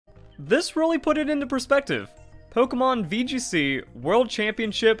this really put it into perspective. Pokemon VGC World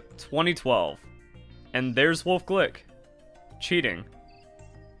Championship 2012. And there's Wolfey. Cheating.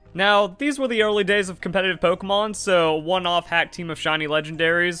 Now, these were the early days of competitive Pokemon, so one-off hack team of shiny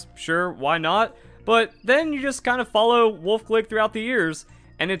legendaries, sure, why not? But then you just kind of follow Wolfey throughout the years,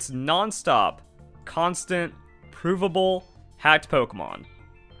 and it's non-stop, constant, provable, hacked Pokemon.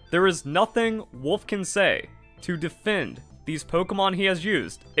 There is nothing Wolf can say to defend these Pokemon he has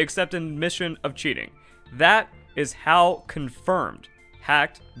used, except an admission of cheating. That is how confirmed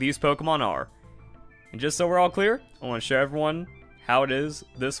hacked these Pokemon are. And just so we're all clear, I want to show everyone how it is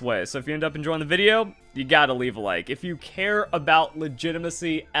this way. So if you end up enjoying the video, you gotta leave a like. If you care about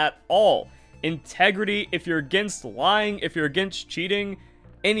legitimacy at all, integrity, if you're against lying, if you're against cheating,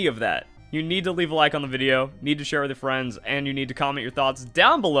 any of that, you need to leave a like on the video, need to share with your friends, and you need to comment your thoughts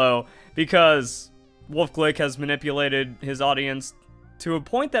down below, because Wolfey has manipulated his audience to a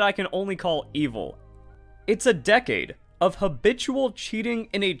point that I can only call evil. It's a decade of habitual cheating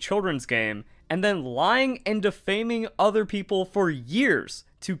in a children's game, and then lying and defaming other people for years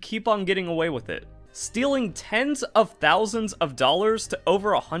to keep on getting away with it. Stealing tens of thousands of dollars to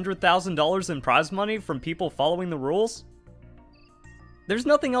over $100,000 in prize money from people following the rules? There's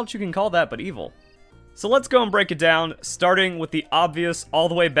nothing else you can call that but evil. So let's go and break it down, starting with the obvious all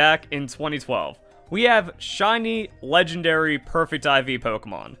the way back in 2012. We have shiny, legendary, perfect IV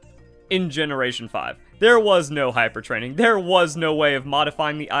Pokemon in Generation 5. There was no hyper training, there was no way of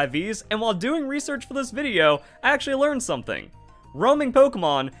modifying the IVs, and while doing research for this video, I actually learned something. Roaming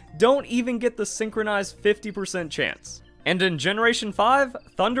Pokemon don't even get the synchronized 50% chance. And in Generation 5,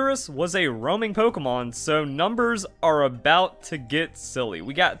 Thundurus was a roaming Pokemon, so numbers are about to get silly.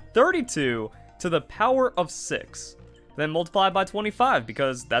 We got 32 to the power of 6. Then multiplied by 25,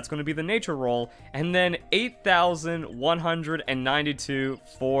 because that's going to be the nature roll, and then 8,192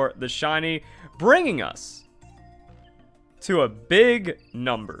 for the shiny, bringing us to a big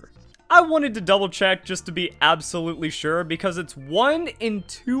number. I wanted to double check just to be absolutely sure, because it's 1 in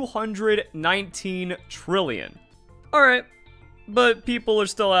 219 trillion. Alright, but people are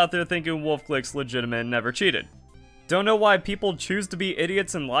still out there thinking Wolfey's legitimate and never cheated. Don't know why people choose to be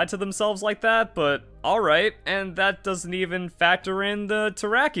idiots and lie to themselves like that, but alright, and that doesn't even factor in the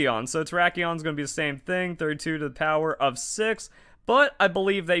Terrakion. So Terrakion's going to be the same thing, 32 to the power of 6, but I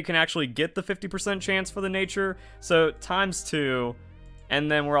believe that you can actually get the 50% chance for the nature, so times 2,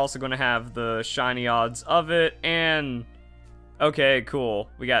 and then we're also going to have the shiny odds of it, and okay, cool,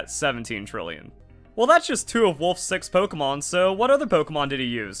 we got 17 trillion. Well, that's just 2 of Wolf's 6 Pokemon, so what other Pokemon did he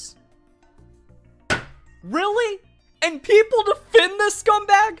use? Really? And people defend this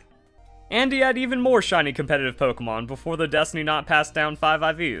scumbag? And he had even more shiny competitive Pokemon before the Destiny Knot passed down 5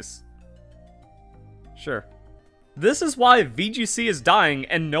 IVs. Sure. This is why VGC is dying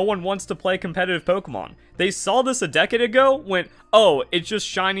and no one wants to play competitive Pokemon. They saw this a decade ago, went, oh, it's just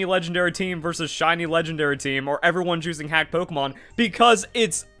shiny legendary team versus shiny legendary team, or everyone's using hacked Pokemon because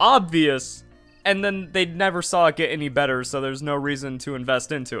it's obvious, and then they never saw it get any better, so there's no reason to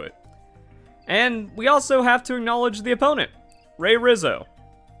invest into it. And we also have to acknowledge the opponent, Ray Rizzo.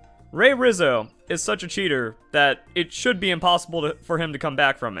 Ray Rizzo is such a cheater that it should be impossible for him to come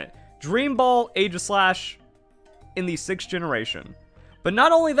back from it. Dream Ball, Aegislash in the 6th generation. But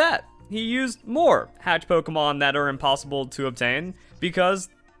not only that, he used more hatch Pokemon that are impossible to obtain because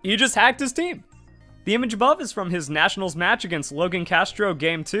he just hacked his team. The image above is from his Nationals match against Logan Castro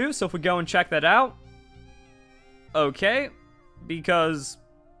Game 2, so if we go and check that out. Okay, because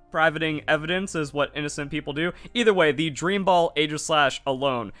privating evidence is what innocent people do. Either way, the Dream Ball Aegislash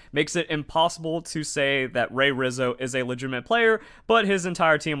alone makes it impossible to say that Ray Rizzo is a legitimate player, but his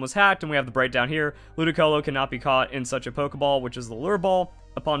entire team was hacked, and we have the breakdown here. Ludicolo cannot be caught in such a Pokeball, which is the Lure Ball.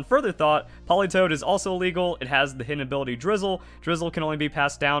 Upon further thought, Politoed is also illegal. It has the hidden ability Drizzle. Drizzle can only be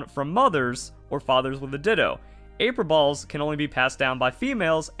passed down from mothers or fathers with a Ditto. Aper Balls can only be passed down by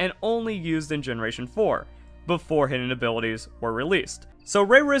females and only used in Generation 4, before hidden abilities were released. So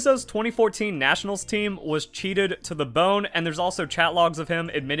Ray Rizzo's 2014 Nationals team was cheated to the bone, and there's also chat logs of him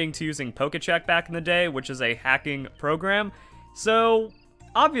admitting to using Pokecheck back in the day, which is a hacking program. So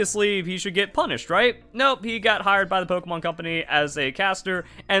obviously he should get punished, right? Nope, he got hired by the Pokemon Company as a caster,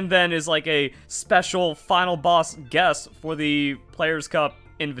 and then is like a special final boss guest for the Players' Cup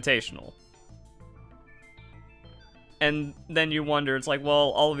Invitational. And then you wonder, it's like, well,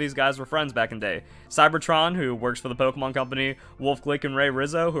 all of these guys were friends back in the day. Cybertron, who works for the Pokemon Company, Wolfey and Ray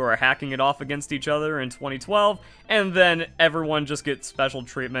Rizzo, who are hacking it off against each other in 2012, and then everyone just gets special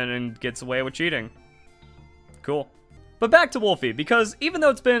treatment and gets away with cheating. Cool. But back to Wolfey, because even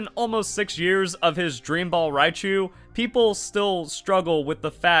though it's been almost 6 years of his Dream Ball Raichu, people still struggle with the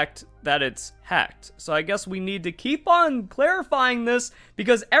fact that it's hacked. So I guess we need to keep on clarifying this,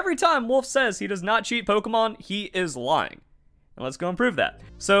 because every time Wolf says he does not cheat Pokemon, he is lying. And let's go and prove that.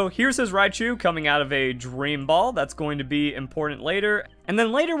 So here's his Raichu coming out of a Dream Ball. That's going to be important later. And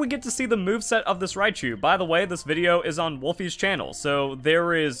then later we get to see the moveset of this Raichu. By the way, this video is on Wolfey's channel, so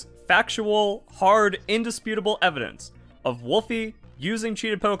there is factual, hard, indisputable evidence of Wolfey using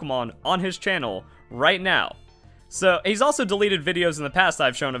cheated Pokemon on his channel right now. So he's also deleted videos in the past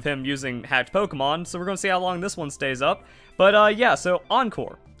I've shown of him using hacked Pokemon, so we're going to see how long this one stays up. But yeah, so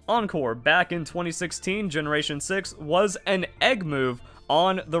Encore. Encore, back in 2016, Generation 6, was an egg move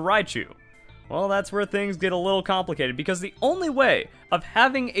on the Raichu. Well, that's where things get a little complicated, because the only way of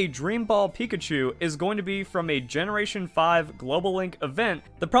having a Dream Ball Pikachu is going to be from a Generation 5 Global Link event.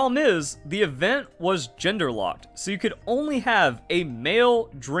 The problem is, the event was gender locked, so you could only have a male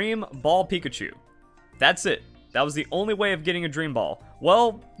Dream Ball Pikachu. That's it. That was the only way of getting a Dream Ball.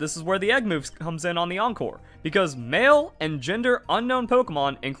 Well, this is where the egg move comes in on the Encore, because male and gender unknown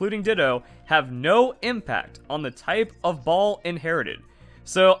Pokemon, including Ditto, have no impact on the type of ball inherited.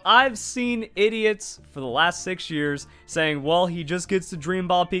 So I've seen idiots for the last 6 years saying, well, he just gets the Dream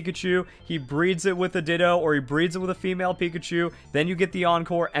Ball Pikachu, he breeds it with a Ditto, or he breeds it with a female Pikachu, then you get the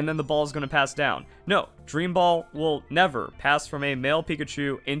Encore, and then the ball is going to pass down. No, Dream Ball will never pass from a male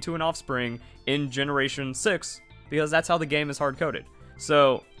Pikachu into an offspring in Generation 6, because that's how the game is hard-coded.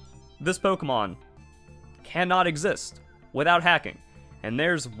 So, this Pokemon cannot exist without hacking, and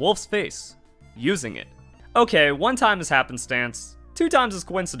there's Wolf's face using it. Okay, 1 time is happenstance, 2 times is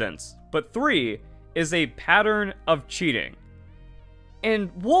coincidence, but 3 is a pattern of cheating.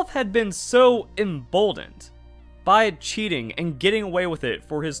 And Wolf had been so emboldened by cheating and getting away with it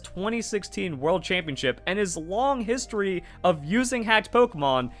for his 2016 World Championship and his long history of using hacked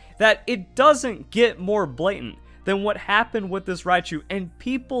Pokemon that it doesn't get more blatant than what happened with this Raichu, and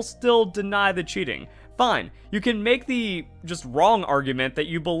people still deny the cheating. Fine, you can make the just wrong argument that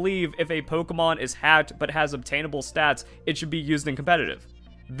you believe if a Pokemon is hacked but has obtainable stats, it should be used in competitive.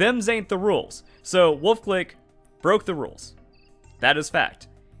 Them's ain't the rules. So WolfGlick broke the rules. That is fact.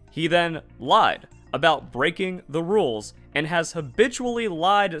 He then lied about breaking the rules and has habitually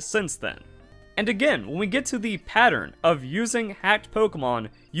lied since then. And again, when we get to the pattern of using hacked Pokemon,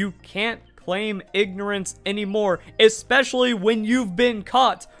 you can't claim ignorance anymore, especially when you've been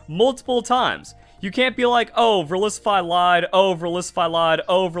caught multiple times. You can't be like, oh, Verlisify lied, oh, Verlisify lied,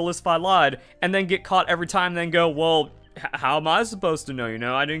 oh, Verlisify lied, and then get caught every time and then go, well, how am I supposed to know? You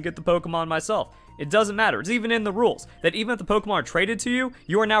know, I didn't get the Pokemon myself. It doesn't matter. It's even in the rules that even if the Pokemon are traded to you,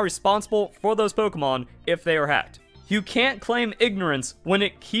 you are now responsible for those Pokemon if they are hacked. You can't claim ignorance when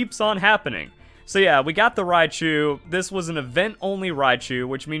it keeps on happening. So yeah, we got the Raichu. This was an event-only Raichu,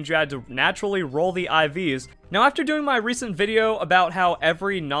 which means you had to naturally roll the IVs. Now, after doing my recent video about how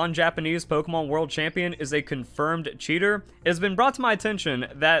every non-Japanese Pokemon World Champion is a confirmed cheater, it has been brought to my attention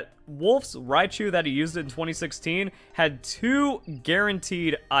that Wolf's Raichu that he used in 2016 had 2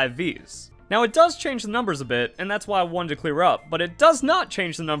 guaranteed IVs. Now, it does change the numbers a bit, and that's why I wanted to clear up, but it does not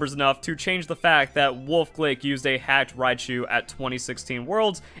change the numbers enough to change the fact that WolfGlick used a hacked Raichu at 2016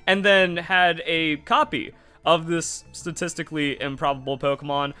 Worlds, and then had a copy of this statistically improbable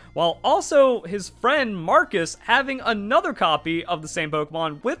Pokemon, while also his friend Marcus having another copy of the same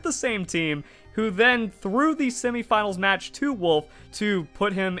Pokemon with the same team, who then threw the semifinals match to Wolf to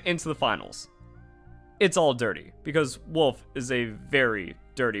put him into the finals. It's all dirty, because Wolf is a very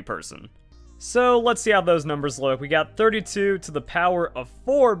dirty person. So let's see how those numbers look. We got 32 to the power of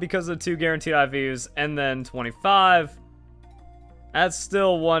 4 because of 2 guaranteed IVs, and then 25. That's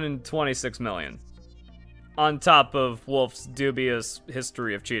still 1 in 26 million. On top of Wolf's dubious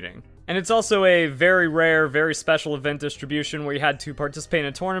history of cheating. And it's also a very rare, very special event distribution where you had to participate in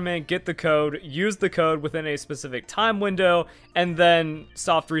a tournament, get the code, use the code within a specific time window, and then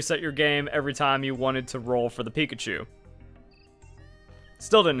soft reset your game every time you wanted to roll for the Pikachu.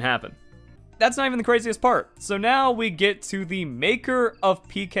 Still didn't happen. That's not even the craziest part. So now we get to the maker of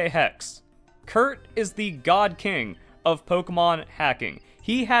PK Hex. Kurt is the God King of Pokemon hacking.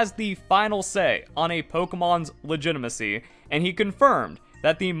 He has the final say on a Pokemon's legitimacy, and he confirmed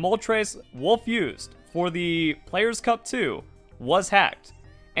that the Moltres Wolf used for the Players' Cup 2 was hacked.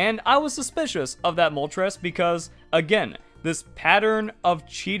 And I was suspicious of that Moltres because, again, this pattern of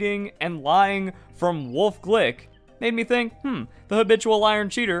cheating and lying from WolfGlick made me think, the habitual liar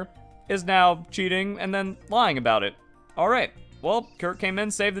and cheater is now cheating and then lying about it. Alright, well, Kurt came in,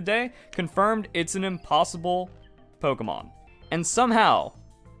 saved the day, confirmed it's an impossible Pokemon. And somehow,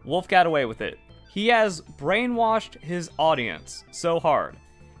 Wolf got away with it. He has brainwashed his audience so hard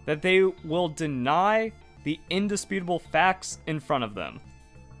that they will deny the indisputable facts in front of them.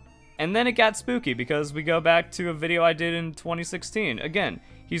 And then it got spooky because we go back to a video I did in 2016. Again,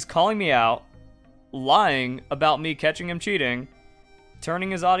 he's calling me out, lying about me catching him cheating,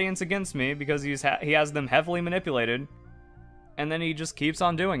 turning his audience against me because he has them heavily manipulated, and then he just keeps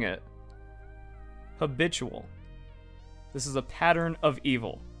on doing it. Habitual. This is a pattern of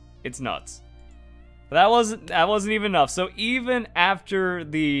evil. It's nuts. But that wasn't even enough. So even after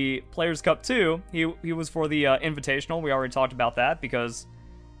the Players' Cup 2, he was for the Invitational. We already talked about that because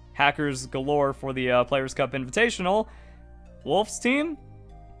hackers galore for the Players' Cup Invitational. Wolf's team?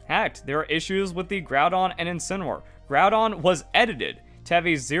 Hacked. There are issues with the Groudon and Incineroar. Groudon was edited to have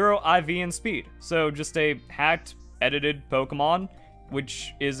a 0 IV in speed. So just a hacked, edited Pokemon,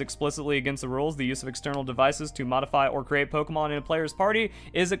 which is explicitly against the rules. The use of external devices to modify or create Pokemon in a player's party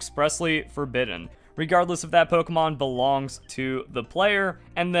is expressly forbidden, regardless if that Pokemon belongs to the player.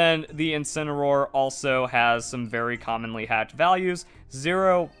 And then the Incineroar also has some very commonly hacked values.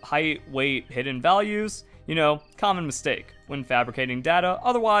 0 height, weight, hidden values. You know, common mistake when fabricating data.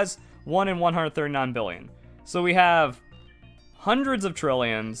 Otherwise, 1 in 139 billion. So we have hundreds of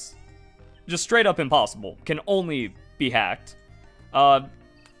trillions, just straight up impossible, can only be hacked.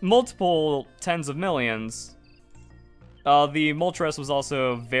 Multiple tens of millions. The Moltres was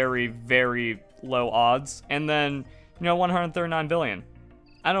also very, very low odds. And then, you know, 139 billion.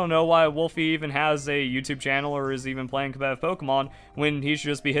 I don't know why Wolfey even has a YouTube channel or is even playing competitive Pokemon when he should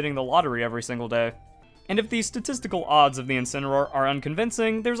just be hitting the lottery every single day. And if the statistical odds of the Incineroar are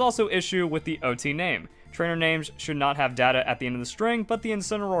unconvincing, there's also issue with the OT name. Trainer names should not have data at the end of the string, but the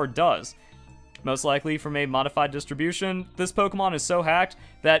Incineroar does. Most likely from a modified distribution, this Pokemon is so hacked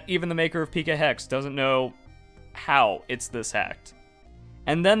that even the maker of Pika Hex doesn't know how it's this hacked.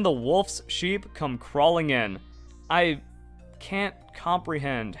 And then the Wolf's sheep come crawling in. I can't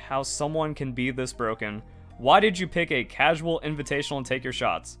comprehend how someone can be this broken. Why did you pick a casual invitational and take your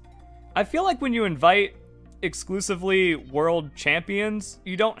shots? I feel like when you invite exclusively world champions,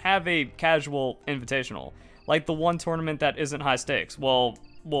 you don't have a casual invitational. Like the one tournament that isn't high stakes. Well,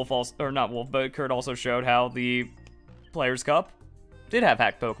 Wolf also, or not Wolf, but Kurt also showed how the Players' Cup did have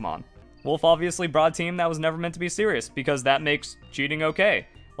hacked Pokemon. Wolf obviously brought a team that was never meant to be serious, because that makes cheating okay.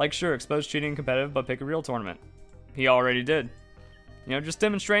 Like, sure, expose cheating competitive, but pick a real tournament. He already did. You know, just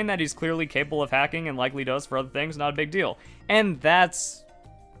demonstrating that he's clearly capable of hacking and likely does for other things, not a big deal. And that's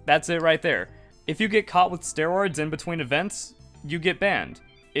it right there. If you get caught with steroids in between events, you get banned.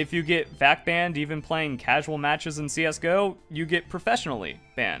 If you get VAC banned even playing casual matches in CSGO, you get professionally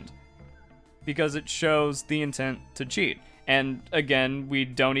banned. Because it shows the intent to cheat. And again, we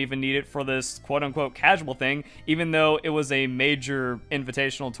don't even need it for this quote-unquote casual thing, even though it was a major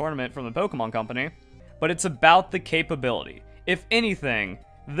invitational tournament from the Pokemon Company. But it's about the capability. If anything,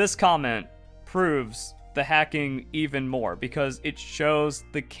 this comment proves the hacking even more, because it shows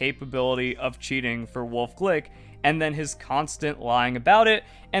the capability of cheating for WolfeyVGC, and then his constant lying about it.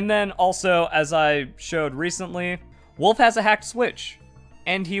 And then also, as I showed recently, Wolf has a hacked Switch,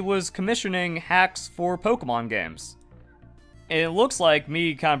 and he was commissioning hacks for Pokemon games. And it looks like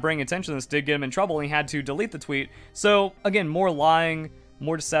me kind of bringing attention to this did get him in trouble, and he had to delete the tweet. So again, more lying,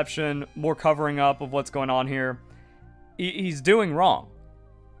 more deception, more covering up of what's going on here. He's doing wrong.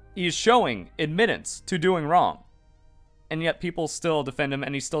 He's showing admittance to doing wrong. And yet people still defend him,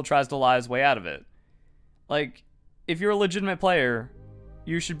 and he still tries to lie his way out of it. Like, if you're a legitimate player,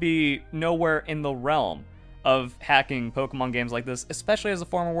 you should be nowhere in the realm of hacking Pokemon games like this, especially as a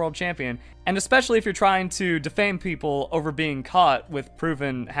former world champion, and especially if you're trying to defame people over being caught with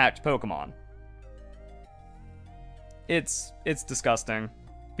proven hacked Pokemon. It's disgusting.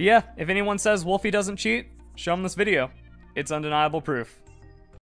 But yeah, if anyone says Wolfey doesn't cheat, show them this video. It's undeniable proof.